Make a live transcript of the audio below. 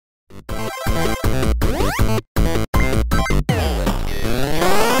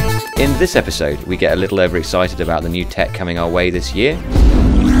In this episode, we get a little overexcited about the new tech coming our way this year.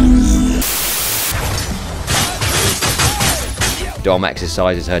 Dom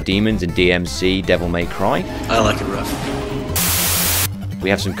exercises her demons in DmC Devil May Cry. I like it rough. We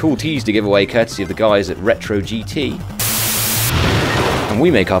have some cool teas to give away courtesy of the guys at Retro GT. And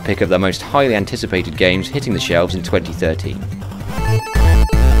we make our pick of the most highly anticipated games hitting the shelves in 2013.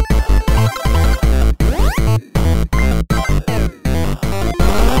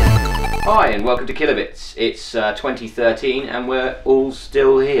 Hi and welcome to Kilobits. It's 2013 and we're all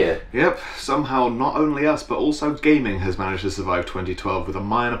still here. Yep, somehow not only us but also gaming has managed to survive 2012 with a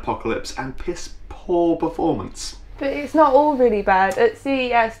Mayan apocalypse and piss poor performance. But it's not all really bad. At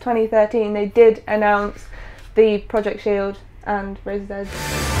CES 2013 they did announce the Project Shield and Razer's Edge.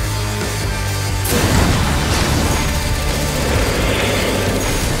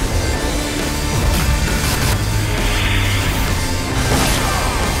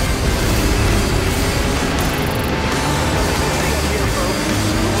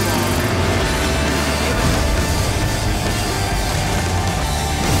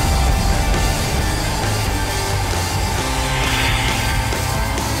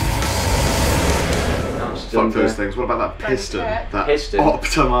 Fuck those things. What about that Piston? That Piston.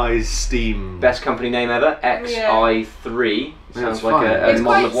 Optimised Steam. Best company name ever, XI3. Sounds like a it's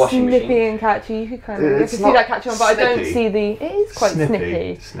model of washing snippy machine. and catchy. You could kind of you can see that catchy on, but snippy. I don't see the. It is quite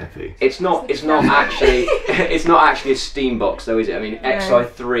snippy. Snippy. It's not actually it's not actually a Steam box though, is it? I mean,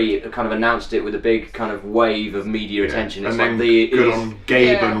 XI3 kind of announced it with a big kind of wave of media attention. It's and like then good on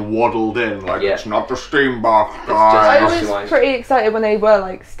Gabe and waddled in like it's not the Steam box, I guys. was pretty excited when they were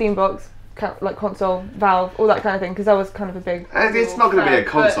like Steam box, like console, Valve, all that kind of thing, because that was kind of a big. It's not going to be a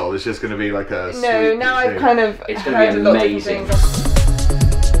console. It's just going to be like a. No, now I've kind of. It's going to be amazing.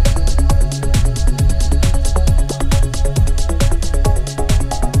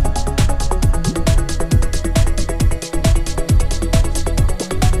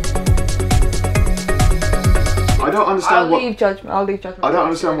 I don't understand I'll leave judgment. I don't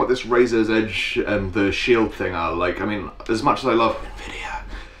understand what this Razer's Edge and the Shield thing are like. I mean, as much as I love Nvidia,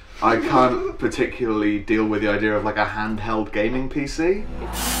 I can't particularly deal with the idea of like a handheld gaming PC.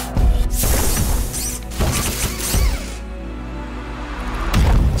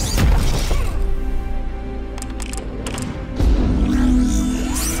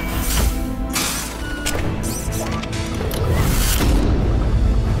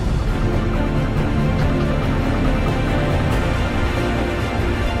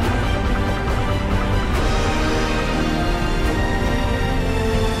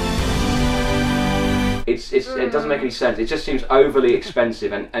 It doesn't make any sense. It just seems overly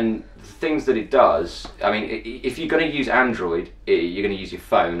expensive, and the things that it does. I mean, if you're going to use Android, you're going to use your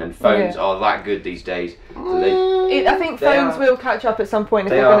phone, and phones are that good these days. I think phones will catch up at some point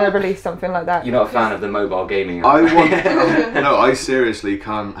if they're going to release something like that. You're not a fan of the mobile gaming. No, I seriously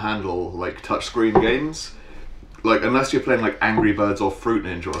can't handle like touchscreen games. Like, unless you're playing like Angry Birds or Fruit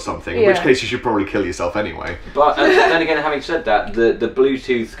Ninja or something, in which case you should probably kill yourself anyway. But then again, having said that, the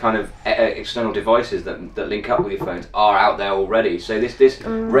Bluetooth kind of external devices that link up with your phones are out there already. So this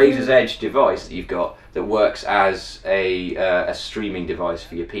Razer's Edge device that you've got that works as a streaming device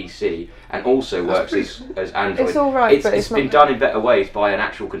for your PC and also works as Android. It's all right, but it's been done in better ways by an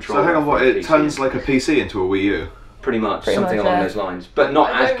actual controller. So hang on, what it turns like a PC into a Wii U? Pretty much something along those lines, but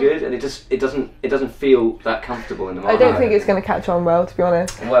not as good, and it doesn't feel that comfortable in the market. I don't think it's going to catch on well, to be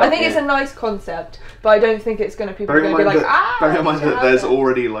honest. Well, I think it's a nice concept, but I don't think it's going to. People are going to be like, bearing in mind that there's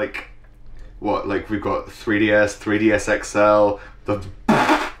already like, like we've got 3DS, 3DS XL.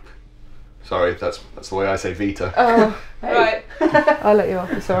 Sorry, that's the way I say Vita. Oh, right. I'll let you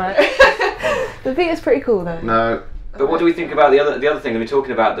off. It's all right. The Vita's pretty cool though. No. But what do we think about the other thing? We're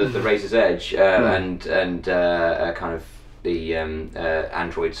talking about the Razer's Edge and kind of the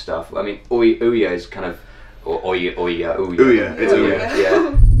Android stuff. I mean, Ouya is kind of Ouya. It's Ouya.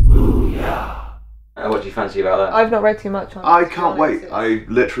 Yeah. Ouya. What do you fancy about that? I've not read too much on it. I can't wait. I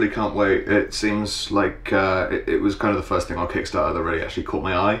literally can't wait. It seems like it was kind of the first thing on Kickstarter that really actually caught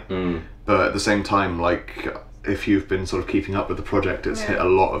my eye. But at the same time, like, if you've been sort of keeping up with the project, it's hit a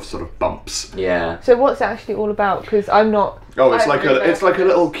lot of sort of bumps. Yeah. So what's it actually all about? Because I'm not. Oh, it's like a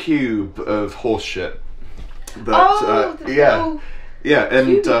little cube of horse shit. But a little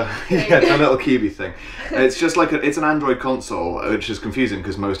cubey thing. It's just like it's an Android console, which is confusing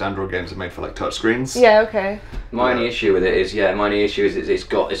because most Android games are made for like touchscreens. Yeah. Okay. My only issue with it is it's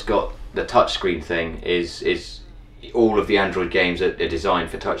got the touchscreen thing is all of the Android games are designed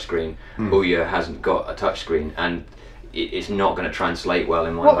for touchscreen. Ouya hasn't got a touchscreen, and it's not going to translate well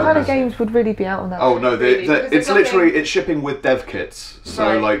in my What mind. kind of games would really be out on that? Oh no, really? it's literally it's shipping with dev kits. So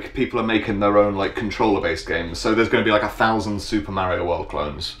Right. like people are making their own like controller-based games. So there's going to be like 1,000 Super Mario World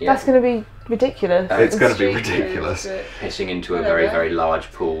clones. Yeah. That's going to be ridiculous. It's going to be Stupid, ridiculous. but- Pissing into a very, very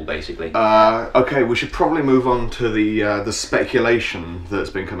large pool, basically. Okay, we should probably move on to the speculation that's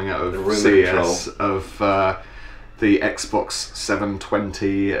been coming out of The rumour CES of the Xbox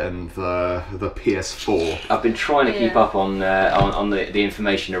 720 and the PS4. I've been trying to keep up on the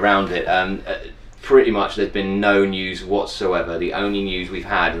information around it. Pretty much there's been no news whatsoever. The only news we've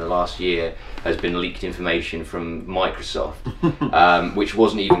had in the last year has been leaked information from Microsoft, which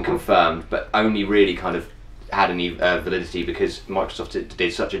wasn't even confirmed, but only really kind of had any validity because Microsoft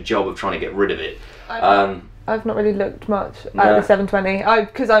did such a job of trying to get rid of it. I've not really looked much at No. the 720.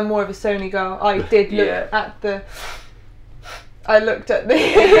 Because I'm more of a Sony girl. I did look at the. I looked at the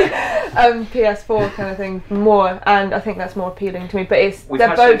PS4 kind of thing more, and I think that's more appealing to me. But they're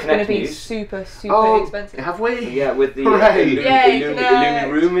had some both going to Kinect be news. super expensive. Have we? Yeah, with the Hooray. Yay,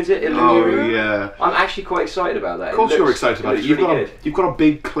 IllumiRoom, is it? Oh IllumiRoom? yeah. I'm actually quite excited about that. Of course you're excited about it. You've got a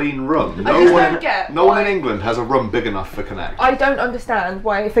big clean room. I just don't get No one why- in England has a room big enough for Kinect. I don't understand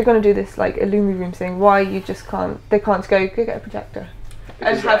why, if they're going to do this like IllumiRoom thing, why you just can't. They can't go get a projector.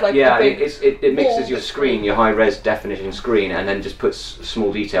 And have like yeah, a big it mixes wall your that's screen, green. your high res definition screen, and then just puts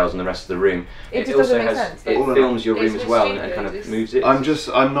small details in the rest of the room. It just doesn't make sense. It All films your It's room as just well stupid, and kind of it's- moves it.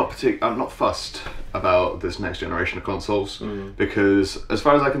 I'm not fussed about this next generation of consoles because, as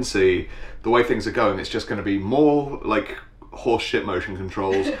far as I can see, the way things are going, it's just going to be more like horseshit motion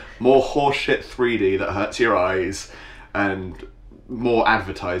controls, more horseshit 3D that hurts your eyes, and more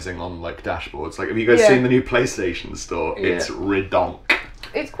advertising on like dashboards. Like, have you guys seen the new PlayStation store? Yeah. It's redonk.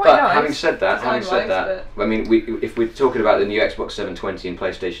 It's quite But nice. having said that, Design-wise, I mean, if we're talking about the new Xbox 720 and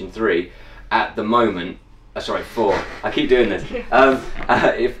PlayStation 3, at the moment, 4. I keep doing this.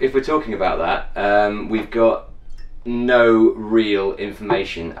 If we're talking about that, we've got no real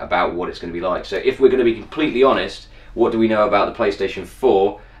information about what it's going to be like. So if we're going to be completely honest, what do we know about the PlayStation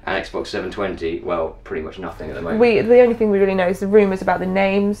 4 and Xbox 720? Well, pretty much nothing at the moment. The only thing we really know is the rumours about the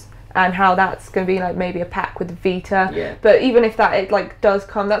names and how that's going to be like maybe a pack with the Vita. Yeah. But even if that does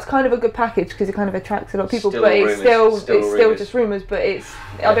come, that's kind of a good package because it kind of attracts a lot of people. Still but rumours, it's still rumours. just rumours. But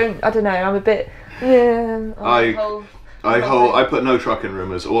I don't know. I'm a bit. Yeah. I put no truck in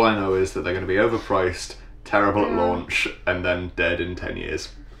rumours. All I know is that they're going to be overpriced, terrible at launch, and then dead in 10 years.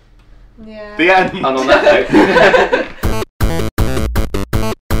 Yeah. The end. And on that note.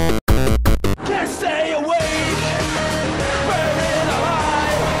 Can't stay awake, burning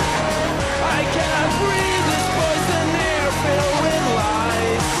alive. I cannot breathe this poison air filled with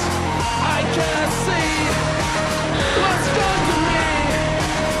lies. I cannot see what's done to me.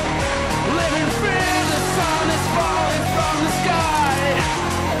 Live in fear, the sun is falling from the sky.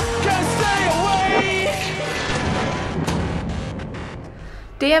 Can't stay awake.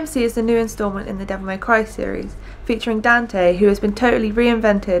 DmC is the new instalment in the Devil May Cry series, featuring Dante, who has been totally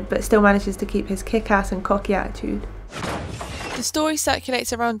reinvented but still manages to keep his kick-ass and cocky attitude. The story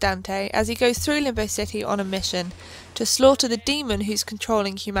circulates around Dante as he goes through Limbo City on a mission to slaughter the demon who's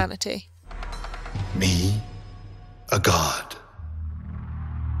controlling humanity. Me, a god,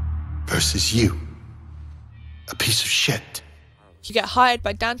 versus you, a piece of shit. You get hired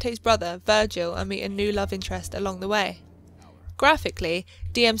by Dante's brother, Virgil, and meet a new love interest along the way. Graphically,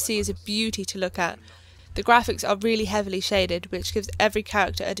 DmC is a beauty to look at. The graphics are really heavily shaded, which gives every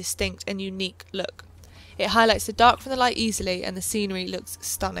character a distinct and unique look. It highlights the dark from the light easily, and the scenery looks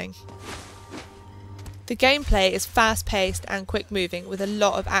stunning. The gameplay is fast-paced and quick-moving with a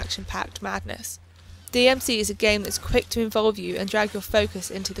lot of action-packed madness. DmC is a game that's quick to involve you and drag your focus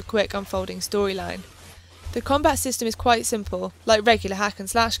into the quick unfolding storyline. The combat system is quite simple, like regular hack and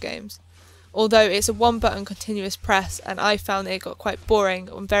slash games, although it's a one-button continuous press, and I found that it got quite boring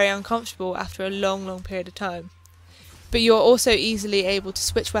and very uncomfortable after a long period of time. But you're also easily able to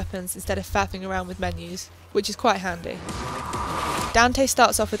switch weapons instead of faffing around with menus, which is quite handy. Dante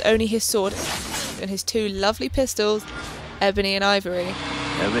starts off with only his sword and his two lovely pistols, Ebony and Ivory.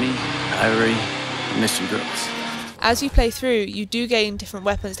 Ebony, Ivory, mystery girls. As you play through, you do gain different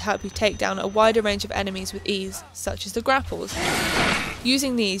weapons to help you take down a wider range of enemies with ease, such as the grapples.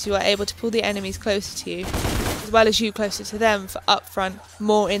 Using these, you are able to pull the enemies closer to you, as well as you closer to them for upfront,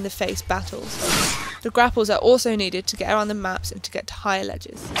 more in-the-face battles. The grapples are also needed to get around the maps and to get to higher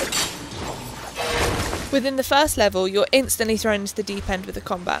ledges. Within the first level, you're instantly thrown into the deep end with the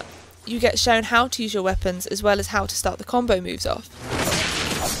combat. You get shown how to use your weapons, as well as how to start the combo moves off.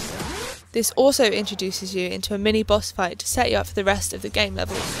 This also introduces you into a mini boss fight to set you up for the rest of the game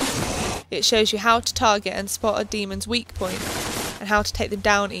levels. It shows you how to target and spot a demon's weak point, and how to take them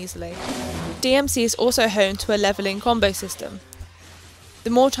down easily. DmC is also home to a levelling combo system. The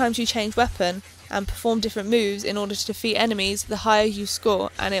more times you change weapon and perform different moves in order to defeat enemies, the higher you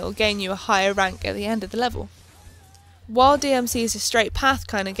score, and it will gain you a higher rank at the end of the level. While DmC is a straight path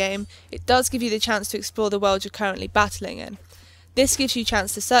kind of game, it does give you the chance to explore the world you're currently battling in. This gives you a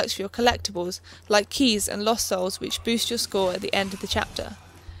chance to search for your collectibles, like keys and lost souls, which boost your score at the end of the chapter.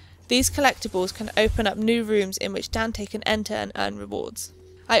 These collectibles can open up new rooms in which Dante can enter and earn rewards.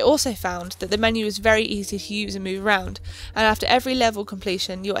 I also found that the menu is very easy to use and move around, and after every level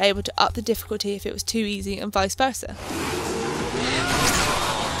completion you're able to up the difficulty if it was too easy and vice versa.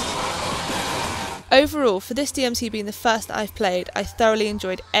 Overall, for this DmC being the first that I've played, I thoroughly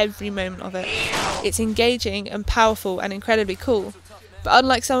enjoyed every moment of it. It's engaging and powerful and incredibly cool, but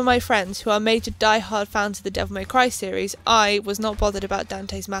unlike some of my friends who are major die-hard fans of the Devil May Cry series, I was not bothered about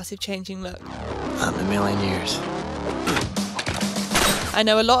Dante's massive changing look. Not in a million years. I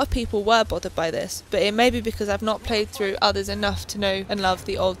know a lot of people were bothered by this, but it may be because I've not played through others enough to know and love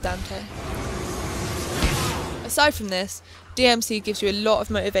the old Dante. Aside from this, DmC gives you a lot of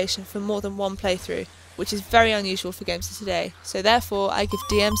motivation for more than one playthrough, which is very unusual for games of today, so therefore I give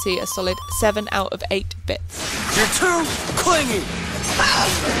DmC a solid 7 out of 8 bits. You're too clingy!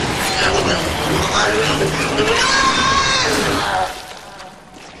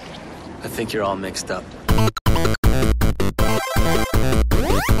 I think you're all mixed up.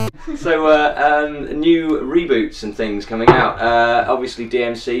 So, new reboots and things coming out. Obviously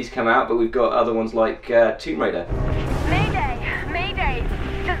DmC's come out, but we've got other ones like Tomb Raider. Mayday! Mayday!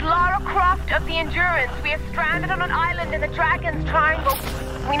 This is Lara Croft of the Endurance. We are stranded on an island in the Dragon's Triangle.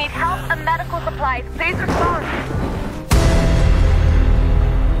 We need help and medical supplies. Please respond.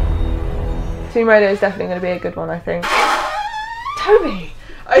 Tomb Raider is definitely going to be a good one, I think. Toby!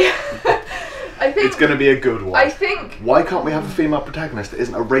 I think it's going to be a good one. I think. Why can't we have a female protagonist that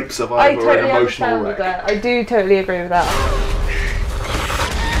isn't a rape survivor or an emotional wreck? That. I do totally agree with that.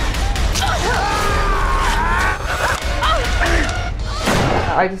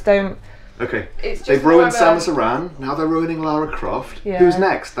 I just don't. Okay. It's They've ruined Samus Aran. Now they're ruining Lara Croft. Yeah. Who's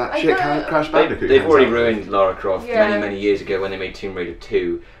next? That shit Crash Bandicoot. They've already ruined Lara Croft many years ago when they made Tomb Raider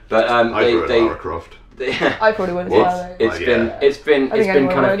 2. But Lara Croft. I probably would as well. It's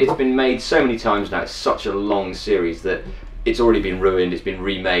been made so many times now. It's such a long series that it's already been ruined. It's been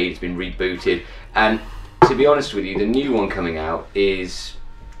remade. It's been rebooted. And to be honest with you, the new one coming out is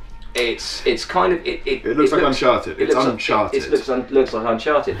it's kind of it looks like Uncharted. It's Uncharted. It looks like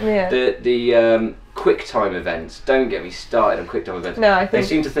Uncharted. Yeah. The QuickTime events. Don't get me started on QuickTime events. No, I think they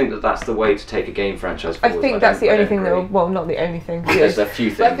seem to think that that's the way to take a game franchise forward. I think that's the only thing that will, well, not the only thing. There's a few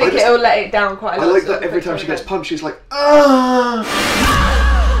things. But I think it'll let it down quite a lot. I like that every time she gets punched, she's like, ah!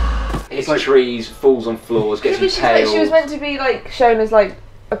 Hits like trees, falls on floors, gets impaled. She was meant to be like shown as like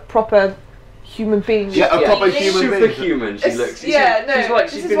a proper human being. Yeah, a proper human being. Superhuman, she looks. Yeah, no, she's like,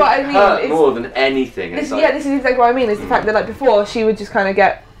 this she's is been what I mean. hurt more than anything. This is exactly what I mean. Is the fact that like before she would just kind of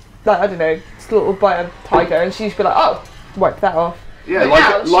get like, I don't know, slaughtered by a tiger, and she'd just be like, oh, wipe that off. Yeah,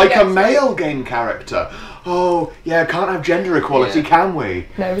 like a male game character. Oh, yeah, can't have gender equality, can we?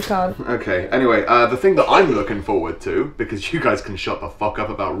 No, we can't. Okay, anyway, the thing that I'm looking forward to, because you guys can shut the fuck up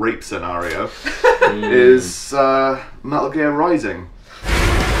about rape scenario, is Metal Gear Rising.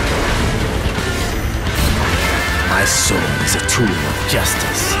 My soul is a tool of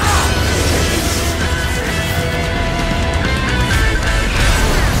justice.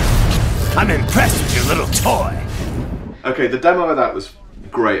 I'm impressed with your little toy. Okay, the demo of that was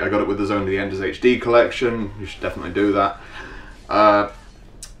great. I got it with the Zone of the Enders HD collection. You should definitely do that.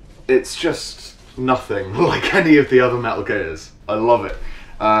 It's just nothing like any of the other Metal Gears. I love it.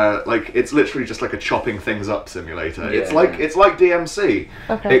 Like it's literally just like a chopping things up simulator. Yeah. It's like DmC,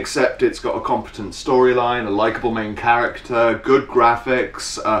 except it's got a competent storyline, a likable main character, good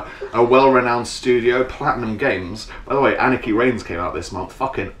graphics, a well-renowned studio, Platinum Games. By the way, Anarchy Reigns came out this month.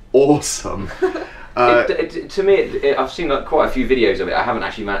 Fucking awesome. To me, I've seen like quite a few videos of it. I haven't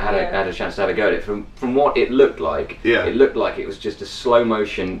actually had a chance to have a go at it. From what it looked like, it looked like it was just a slow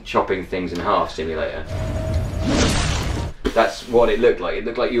motion chopping things in half simulator. That's what it looked like. It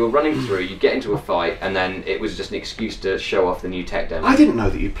looked like you were running through, you get into a fight, and then it was just an excuse to show off the new tech demo. I didn't know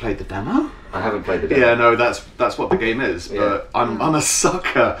that you played the demo. I haven't played the demo. Yeah, no, that's what the game is. But I'm a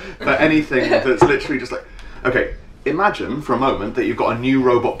sucker for anything that's literally just like, okay, imagine for a moment that you've got a new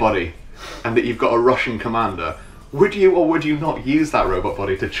robot body, and that you've got a Russian commander. Would you or would you not use that robot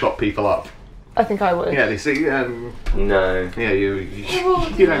body to chop people up? I think I would. Yeah, they see. No. Yeah, you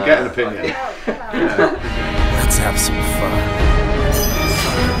don't get an opinion. Let's have some fun.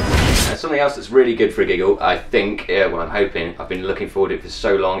 something else that's really good for a giggle, I think, well, I'm hoping, I've been looking forward to it for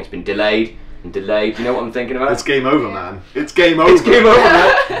so long, it's been delayed and delayed. Do you know what I'm thinking about? It's game over, man. It's game over. It's game over,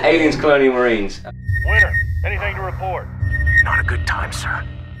 man. Aliens, Colonial Marines. Winter, anything to report? Not a good time, sir.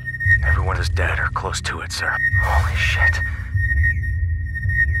 Everyone is dead or close to it, sir. Holy shit.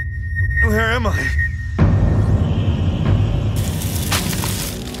 Where am I?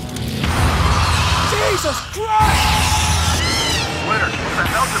 Jesus Christ! Winter, what the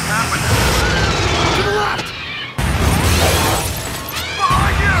hell just happened? To the left!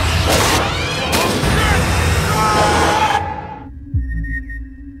 Behind you!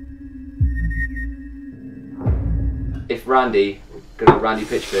 If Randy, good old Randy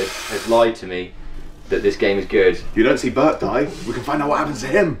Pitchford, has lied to me that this game is good. You don't see Bert die, we can find out what happens to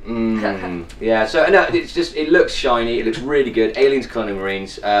him. Yeah, so no, it's just, it looks shiny, it looks really good. Aliens, Colonial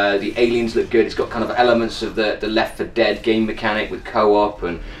Marines, the aliens look good. It's got kind of elements of the Left 4 Dead game mechanic with co-op,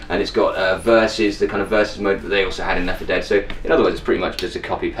 and it's got versus, the kind of versus mode that they also had in Left 4 Dead. So in other words, it's pretty much just a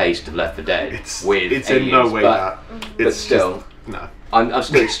copy-paste of Left 4 Dead It's aliens, in no way that. But still, just, no. I'm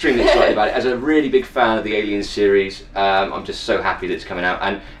still extremely excited about it. As a really big fan of the Aliens series, I'm just so happy that it's coming out.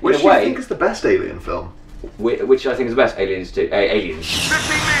 And Which in a do way, you think is the best Alien film? which I think is the best, Aliens 2, Aliens.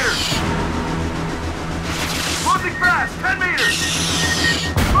 15 meters! Closing fast! 10 meters!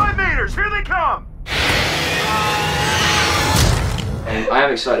 5 meters! Here they come! And I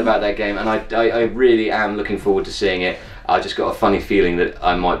am excited about that game, and I really am looking forward to seeing it. I just got a funny feeling that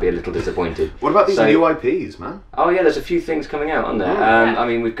I might be a little disappointed. What about these new IPs, man? Oh yeah, there's a few things coming out on there. I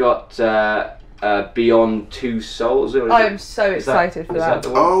mean, we've got Beyond Two Souls. I am so excited for that.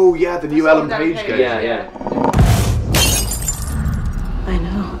 Oh yeah, the new Ellen Page game. Yeah. I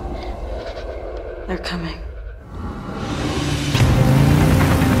know. They're coming.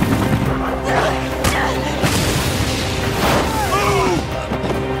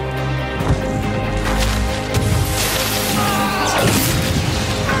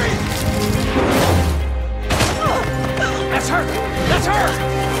 That's her! That's her!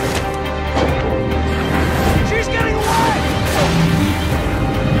 She's getting away!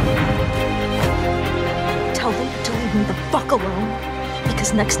 Tell them to leave me the fuck alone.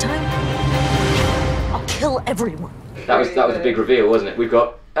 Because next time, I'll kill everyone. That was a big reveal, wasn't it? We've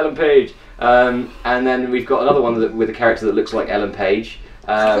got Ellen Page, and then we've got another one with a character that looks like Ellen Page.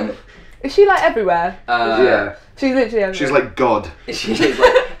 Is she like everywhere? Yeah. She's literally everywhere. She's like God. She is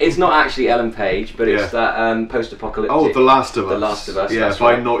like, it's not actually Ellen Page, but it's that post-apocalyptic. Oh, The Last of Us. The Last of Us. Yeah, that's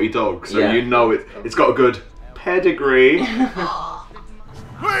by right. Naughty Dog. So Yeah. you know it's got a good pedigree.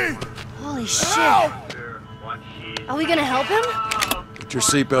 Holy shit. Are we gonna help him? Put your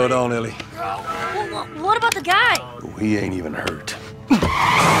seatbelt on, Ellie. What about the guy? Oh, he ain't even hurt.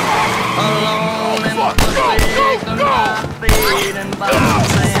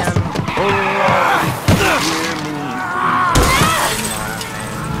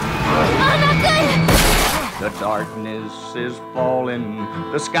 The darkness is falling,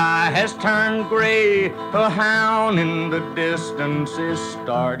 the sky has turned gray, a hound in the distance is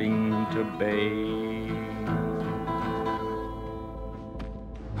starting to bay.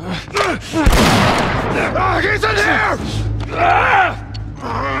 He's in here!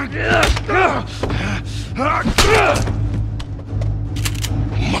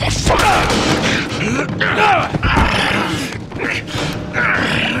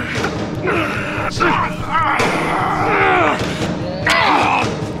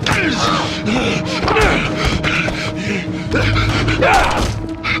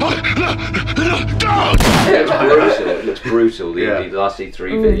 It looks brutal. The last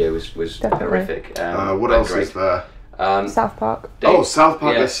E3 video was horrific. What else is there? South Park. Oh, South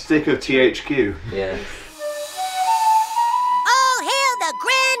Park, the stick of THQ. Yeah. All hail the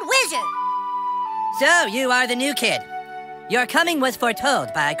Grand Wizard! So, you are the new kid. Your coming was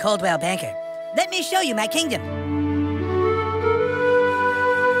foretold by Coldwell Banker. Let me show you my kingdom.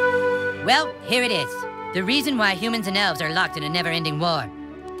 Well, here it is. The reason why humans and elves are locked in a never-ending war.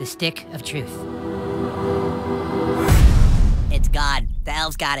 The Stick of Truth. It's gone. The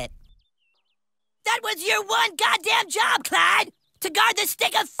elves got it. That was your one goddamn job, Clyde! To guard the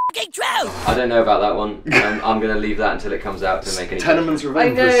Stick of fucking Truth! I don't know about that one. I'm going to leave that until it comes out to make any Teneman's I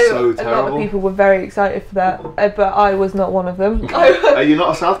Revenge know was so a terrible. lot of people were very excited for that, but I was not one of them. Are you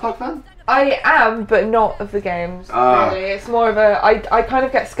not a South Park fan? I am, but not of the games. Really, it's more of a. I kind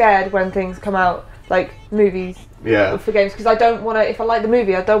of get scared when things come out, like movies. Yeah. For games, because I don't want to. If I like the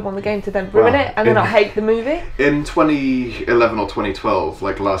movie, I don't want the game to then ruin it, and then I hate the movie. In 2011 or 2012,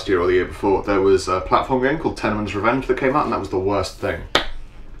 like last year or the year before, there was a platform game called Teneman's Revenge that came out, and that was the worst thing.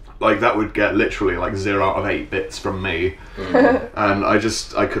 like that would get literally like 0 out of 8 bits from me, and I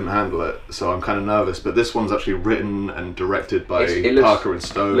couldn't handle it. So I'm kind of nervous. But this one's actually written and directed by Parker and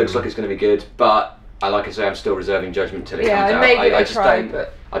Stone. Looks like it's going to be good, but like I say, I'm still reserving judgment till it comes out. Maybe I just don't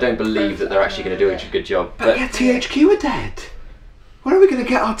believe that they're actually going to do a good job. But yeah, THQ are dead. Where are we going to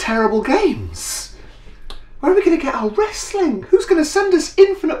get our terrible games? Where are we going to get our wrestling? Who's going to send us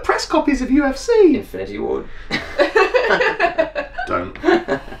infinite press copies of UFC? Infinity Ward. Don't.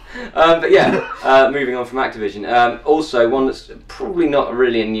 But yeah, moving on from Activision. Also, one that's probably not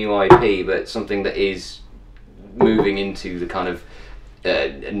really a new IP, but something that is moving into the kind of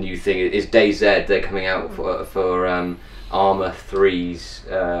a new thing is DayZ. They're coming out for Arma 3's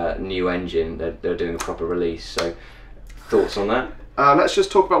new engine. They're doing a proper release. So, thoughts on that? Let's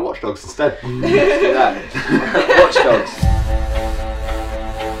just talk about Watch Dogs instead. Let's do that. Watch Dogs.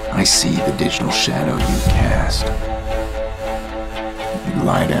 I see the digital shadow you cast. You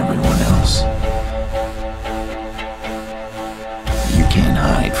lie to everyone else. You can't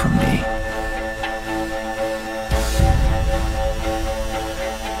hide from me.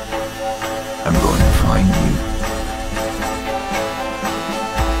 I'm going to find you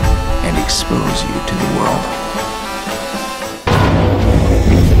and expose you to the world.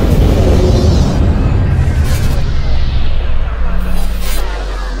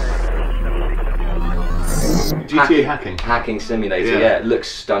 GTA hacking simulator. Yeah, it looks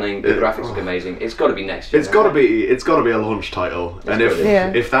stunning. The graphics look amazing. It's got to be next year. It's got to be a launch title. And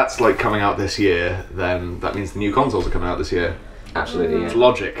if that's like coming out this year, then that means the new consoles are coming out this year. Absolutely. It's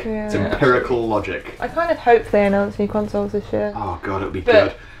logic. Yeah. It's empirical logic. I kind of hope they announce new consoles this year. Oh god, it would be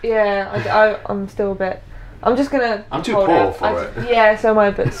good. Yeah, I'm still a bit. I'm just gonna. I'm too poor for it. Yeah, so am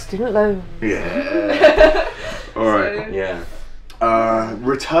I. But student loan. Yeah. All right. So. Yeah.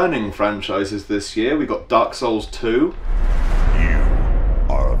 Returning franchises this year, we got Dark Souls 2. You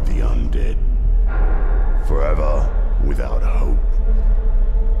are of the undead. Forever without hope.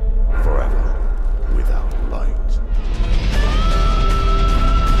 Forever without light.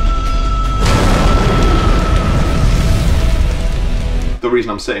 The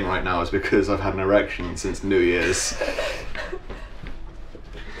reason I'm sitting right now is because I've had an erection since New Year's.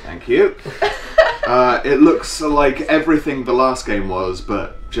 Thank you. It looks like everything the last game was,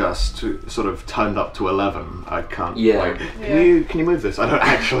 but just sort of turned up to 11. I can't. Yeah. Can you move this? I don't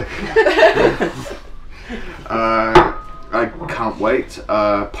actually. I can't wait.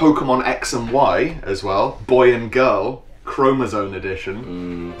 Pokemon X and Y as well. Boy and Girl Chromosome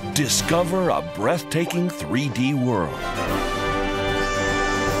Edition. Discover a breathtaking 3D world.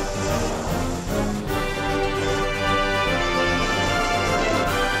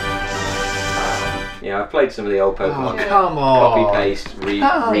 Yeah, I've played some of the old Pokemon. Oh, come on. Copy paste,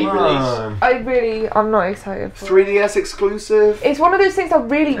 re-release. I'm not excited for 3DS exclusive. It's one of those things I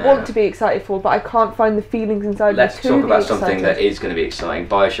really want to be excited for, but I can't find the feelings inside me to be excited. Let's talk about something that is going to be exciting.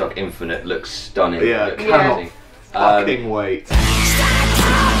 BioShock Infinite looks stunning. Yeah, cannot fucking wait.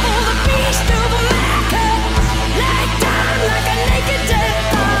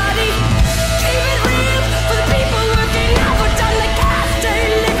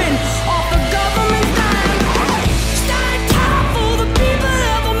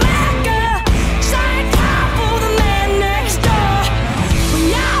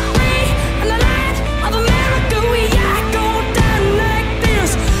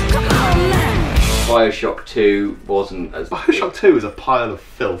 BioShock 2 wasn't as... BioShock 2 is a pile of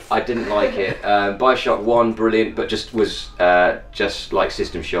filth. I didn't like it. BioShock 1, brilliant, but just was just like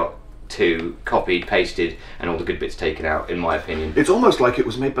System Shock 2, copied, pasted, and all the good bits taken out, in my opinion. It's almost like it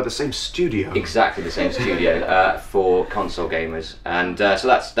was made by the same studio. Exactly the same studio for console gamers. And so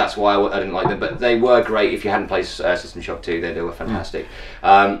that's why I didn't like them, but they were great. If you hadn't played System Shock 2, they were fantastic.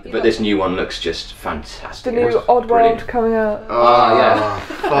 But this new one looks just fantastic. The new Oddworld coming out. Oh, yeah.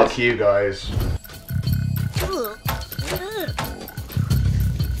 Fuck you guys.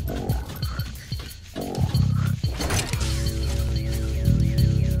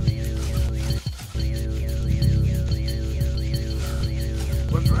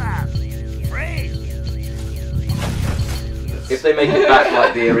 If they make it back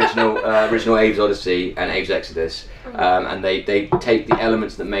like the original Abe's Odyssey and Abe's Exodus, and they take the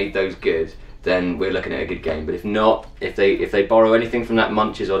elements that made those good, then we're looking at a good game. But if not, if they borrow anything from that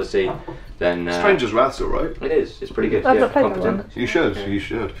Munch's Odyssey, then Stranger's Wrath's alright. It is. It's pretty good. I've not played that one. You should. You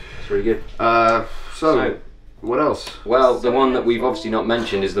should. It's really good. So what else? Well, the one that we've obviously not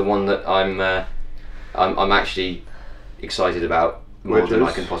mentioned is the one that I'm actually excited about more than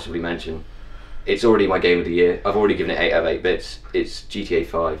I can possibly mention. It's already my game of the year. I've already given it 8 out of 8 bits. It's GTA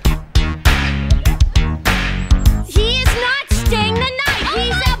 5. He is not staying the night.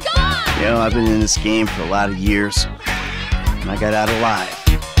 He's a You know, I've been in this game for a lot of years, and I got out alive.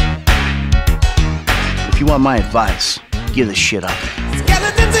 If you want my advice, give this shit up.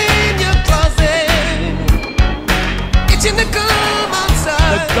 Skeletons in your closet, itching to come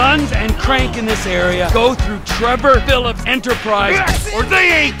outside. The guns and crank in this area go through Trevor Phillips Enterprise, or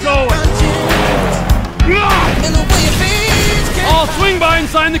they ain't going. I'll swing by and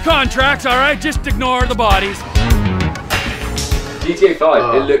sign the contracts, alright? Just ignore the bodies. GTA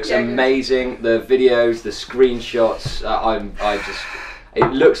 5, it looks amazing. The videos, the screenshots,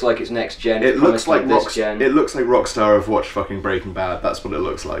 it looks like it's next gen. It looks like this gen. It looks like Rockstar have watched fucking Breaking Bad. That's what it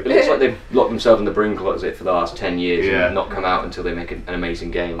looks like. It looks like they've locked themselves in the broom closet for the last 10 years Yeah. and not come out until they make an amazing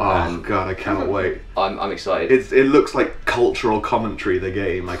game. Oh god, I cannot wait. I'm excited. It looks like cultural commentary, the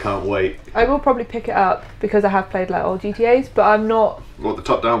game. I can't wait. I will probably pick it up because I have played like old GTAs, but I'm not. What, the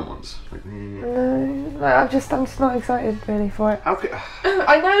top-down ones? No, like, I'm just not excited really for it. How could,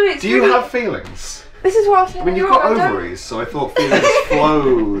 I know it's. do you really, have feelings? This is what I was saying. I mean, you've got ovaries, so I thought feelings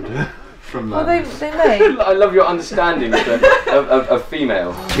flowed from them. Well, they may. I love your understanding of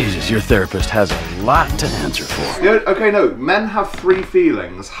female. Jesus, your therapist has a lot to answer for. Yeah, okay, no. Men have 3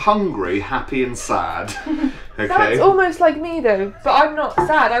 feelings: hungry, happy, and sad. Okay. That's almost like me though, but I'm not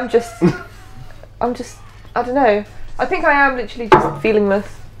sad. I'm just. I don't know. I think I am literally just feelingless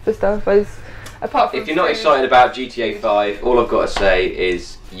for stuff. Apart from If you're not excited about GTA 5, all I've got to say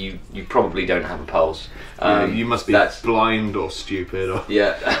is you probably don't have a pulse. You must be blind or stupid. Or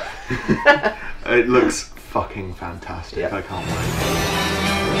Yeah. It looks fucking fantastic. Yeah. I can't wait.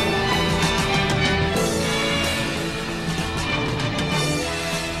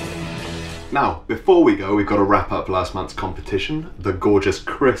 Now, before we go, we've got to wrap up last month's competition, the gorgeous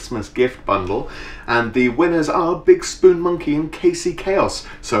Christmas gift bundle, and the winners are Big Spoon Monkey and Casey Chaos.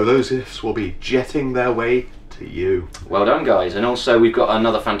 So those gifts will be jetting their way to you. Well done, guys. And also, we've got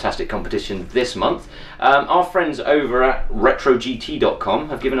another fantastic competition this month. Our friends over at RetroGT.com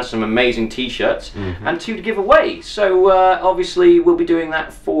have given us some amazing t-shirts and 2 to give away. So obviously, we'll be doing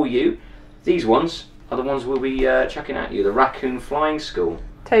that for you. These ones are the ones we'll be chucking at you, the Raccoon Flying School.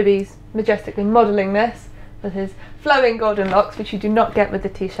 Toby's majestically modelling this with his flowing golden locks, which you do not get with the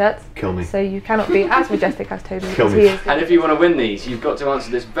t-shirts. Kill me. So you cannot be as majestic as Toby. Kill as me. he is. And if you want to win these, you've got to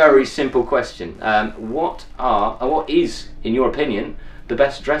answer this very simple question. What is, in your opinion, the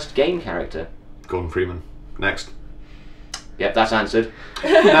best dressed game character? Gordon Freeman. Next. Yep, that's answered.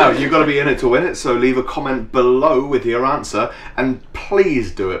 Now, you've got to be in it to win it, so leave a comment below with your answer, and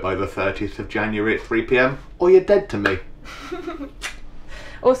please do it by the 30th of January at 3 PM, or you're dead to me.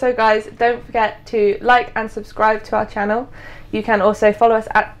 Also, guys, don't forget to like and subscribe to our channel. You can also follow us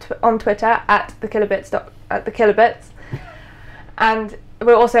on Twitter at the Kilobits, and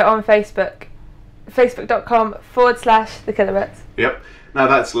we're also on Facebook, facebook.com/the Kilobits. Yep. Now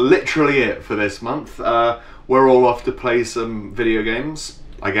that's literally it for this month. We're all off to play some video games,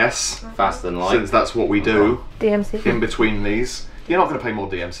 I guess. Faster than light. Since that's what we do. DMC. In between these. You're not going to play more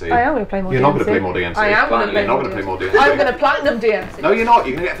DMC. I am going to play more DMC. You're not going to play more DMC. I am going to play You're not going to play more DMC. I'm going to platinum DMC. No, you're not.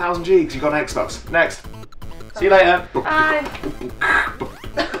 You're going to get 1000 G because you've got an Xbox. Next. See you later. Bye.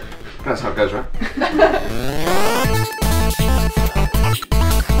 That's how it goes, right?